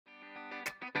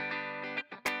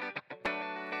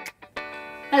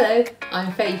Hello,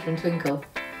 I'm Faye from Twinkl.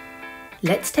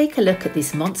 Let's take a look at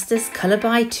this Monsters Colour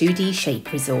by 2D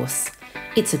shape resource.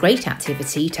 It's a great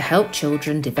activity to help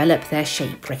children develop their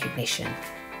shape recognition.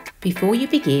 Before you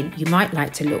begin, you might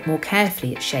like to look more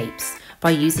carefully at shapes by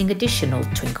using additional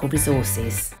Twinkl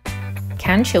resources.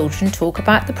 Can children talk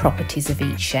about the properties of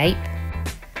each shape?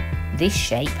 This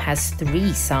shape has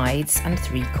 3 sides and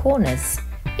 3 corners.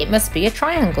 It must be a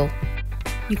triangle.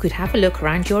 You could have a look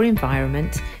around your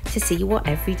environment to see what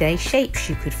everyday shapes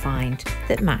you could find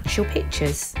that match your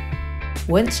pictures.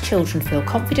 Once children feel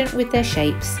confident with their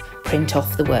shapes, print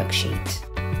off the worksheet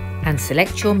and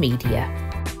select your media.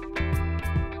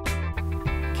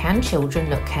 Can children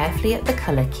look carefully at the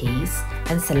colour keys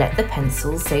and select the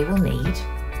pencils they will need?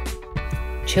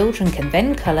 Children can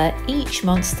then colour each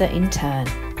monster in turn,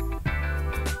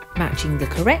 matching the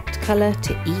correct colour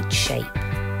to each shape.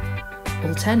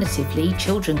 Alternatively,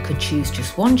 children could choose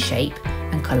just one shape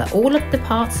and colour all of the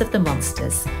parts of the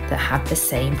monsters that have the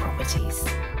same properties.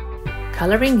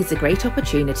 Colouring is a great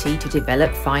opportunity to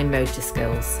develop fine motor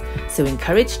skills, so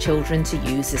encourage children to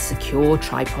use a secure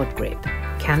tripod grip.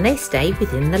 Can they stay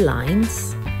within the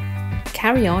lines?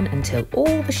 Carry on until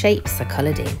all the shapes are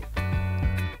coloured in.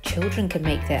 Children can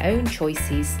make their own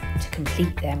choices to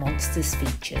complete their monsters'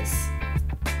 features.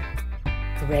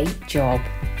 Great job!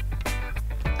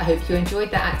 I hope you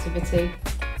enjoyed that activity.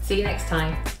 See you next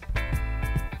time.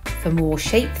 For more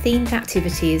shape-themed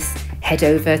activities, head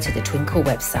over to the Twinkl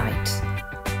website.